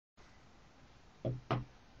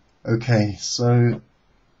Okay, so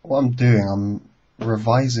what I'm doing, I'm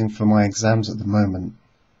revising for my exams at the moment.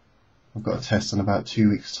 I've got a test in about 2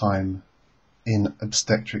 weeks' time in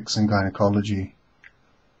obstetrics and gynecology.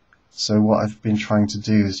 So what I've been trying to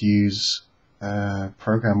do is use a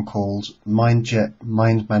program called Mindjet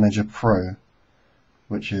MindManager Pro,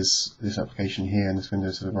 which is this application here in this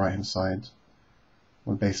window to the right hand side,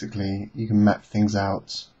 where basically you can map things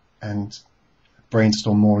out and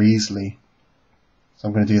brainstorm more easily. So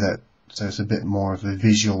I'm going to do that so it's a bit more of a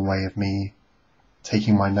visual way of me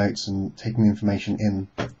taking my notes and taking the information in.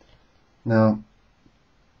 Now,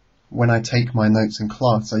 when I take my notes in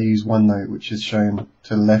class, I use OneNote, which is shown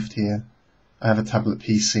to the left here. I have a tablet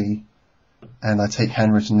PC, and I take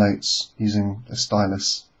handwritten notes using a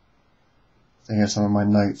stylus. So here's some of my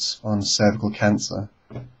notes on cervical cancer.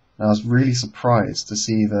 And I was really surprised to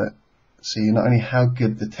see not only how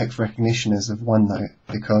good the text recognition is of OneNote,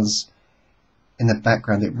 because in the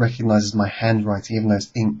background it recognizes my handwriting, even though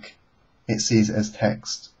it's ink, it sees it as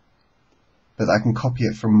text. But I can copy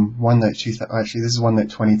it from OneNote 2000, actually this is OneNote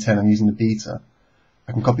 2010, I'm using the beta.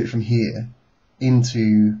 I can copy it from here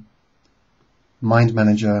into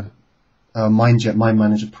Mindjet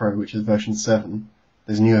MindManager Pro, which is version 7.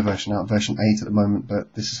 There's a newer version out, version 8 at the moment,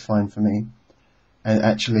 but this is fine for me. And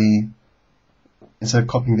actually, instead of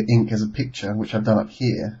copying the ink as a picture, which I've done up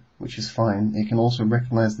here, which is fine, it can also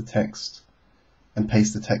recognize the text and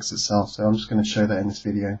paste the text itself. So I'm just going to show that in this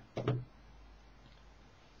video. So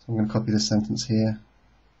I'm going to copy this sentence here.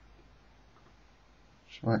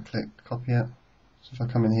 Just right click, copy it. So if I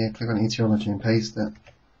come in here, click on etiology and paste it.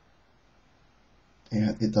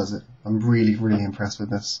 Yeah, it does it. I'm really impressed with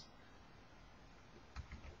this.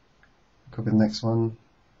 Copy the next one.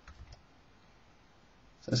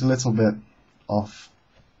 So it's a little bit off.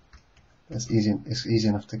 It's easy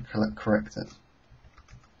enough to correct it.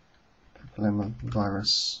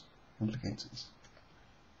 Papillomavirus implicated.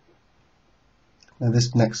 Now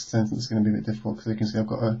this next sentence is going to be a bit difficult because you can see I've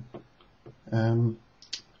got a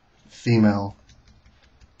female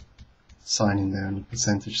sign in there and a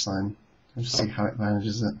percentage sign. Let's just see how it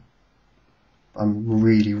manages it. I'm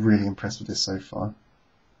really impressed with this so far.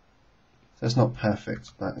 So it's not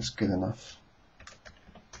perfect, but it's good enough.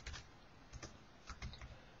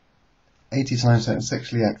 80 to 90%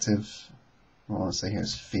 sexually active, what I want to say here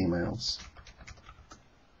is females.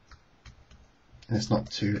 And it's not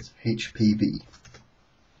 2, it's HPV.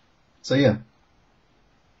 So yeah.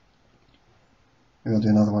 Maybe I'll do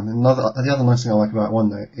another one. The other nice thing I like about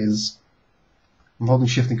OneNote is I'm holding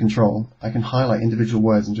Shift and Control. I can highlight individual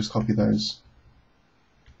words and just copy those.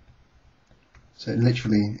 So it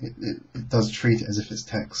literally, it does treat it as if it's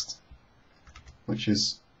text, which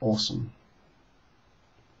is awesome.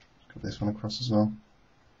 Got this one across as well.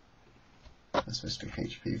 That's supposed to be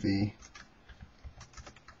HPV.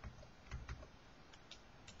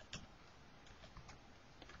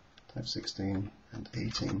 Type 16 and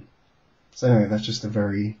 18. So anyway, that's just a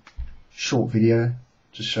very short video,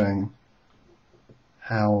 just showing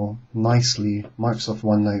how nicely Microsoft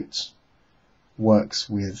OneNote works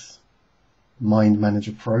with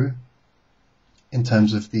MindManager Pro in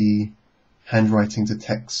terms of the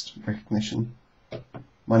handwriting-to-text recognition.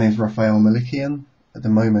 My name is Raphael Malikian. At the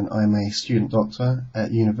moment I'm a student doctor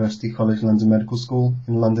at University College London Medical School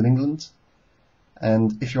in London, England.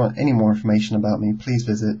 And if you want any more information about me, please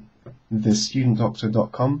visit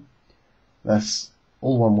thestudentdoctor.com. That's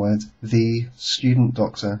all one word,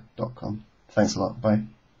 thestudentdoctor.com. Thanks a lot. Bye.